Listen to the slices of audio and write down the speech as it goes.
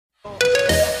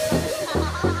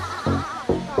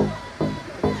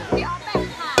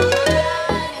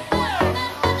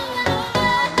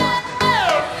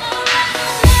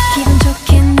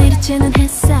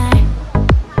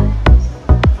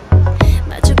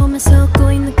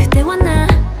솟고 있는 그대와 나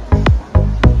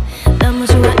너무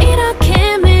좋아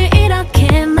이렇게 매일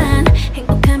이렇게만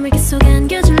행복함을 계속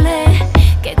안겨줄래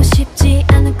깨고 싶지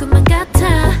않은 꿈만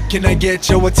같아 Can I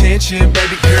get your attention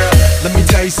baby girl Let me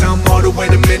tell you something hold on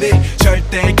wait a minute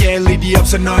절대 깰 일이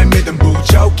없어 너의 믿음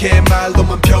부족해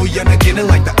말로만 표현하기는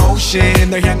like the ocean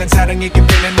널 향한 사랑이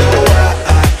깊이는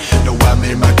너와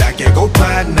매일마다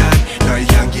깨고파 난 너의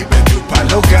향기 두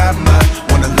발로 감아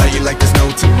Wanna love you like there's no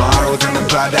tomorrow 더는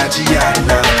바라지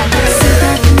않아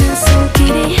수다드는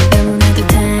손길이 너무나도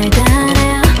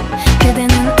달달해요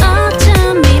그대는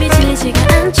어쩜 이리 질리지가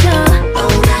않죠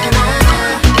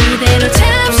이대로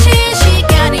잠시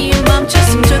시간이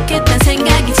멈췄으면 좋겠단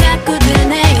생각이 자꾸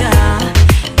드네요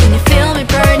Can you feel me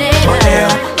burning up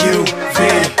L-U-V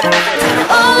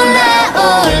올라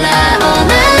올라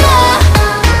올라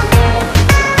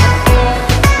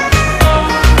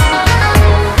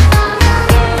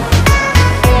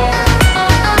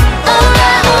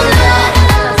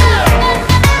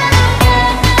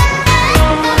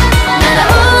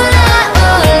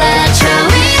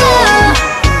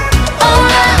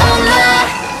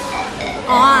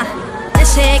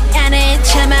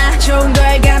좋은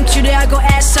걸 감추려고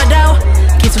애써도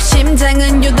계속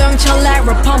심장은 요동쳐 like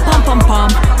럼펌펌펌펌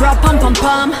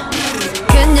럼펌펌펌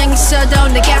그냥 있어도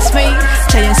내 가슴이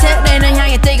자연스레 널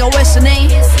향해 뛰고 있으니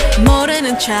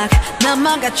모르는 척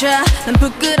넘어가줘 난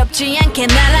부끄럽지 않게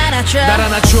날 안아줘 날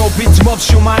안아줘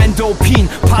빈틈없이 오만 엔도핀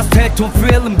파스텔 톤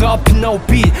필름 덮인 no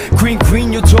beat Green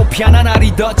green 유토피아 난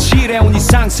알이 더 칠해온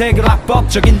이상 세계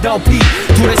악법적인 더비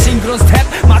둘의 싱그러운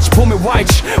스텝 마치 봄의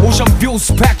화이트 오션 뷰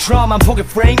스펙트럼 한 폭의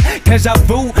프레임 데자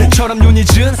vu처럼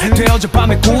유니즌 되어져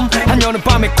밤의 꿈 한여름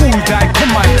밤의 꿀 달콤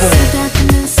마이 봄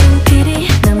수다드는 손길이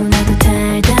너무나도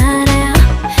달달해요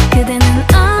그대는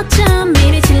어쩜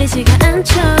이리 질리지가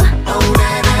않죠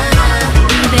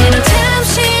이대로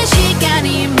잠시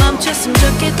시간이 멈췄으면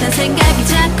좋겠단 생각이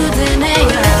자꾸 드네요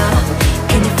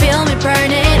Can you feel me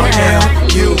burning up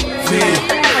L-U-V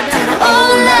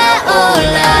올라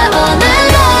올라 올라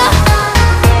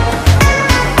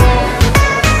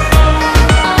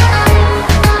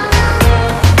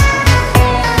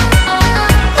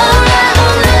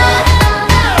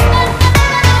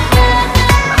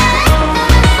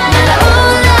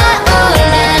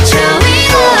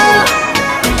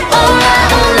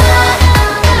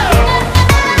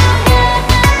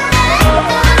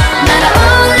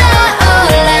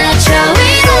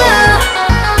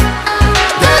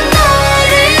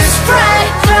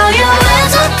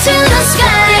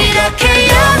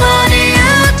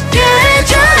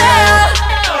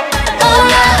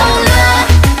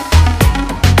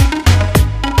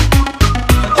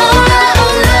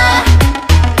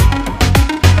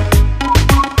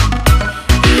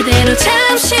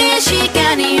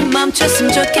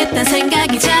멈췄으면 좋겠단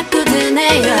생각이 자꾸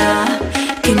드네요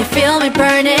Can you feel me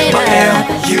burning up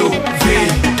L-U-V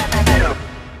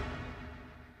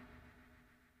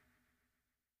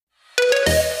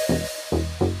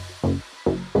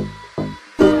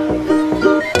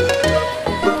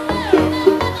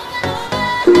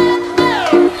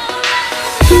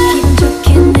기분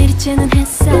좋게 내리쬐는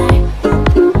햇살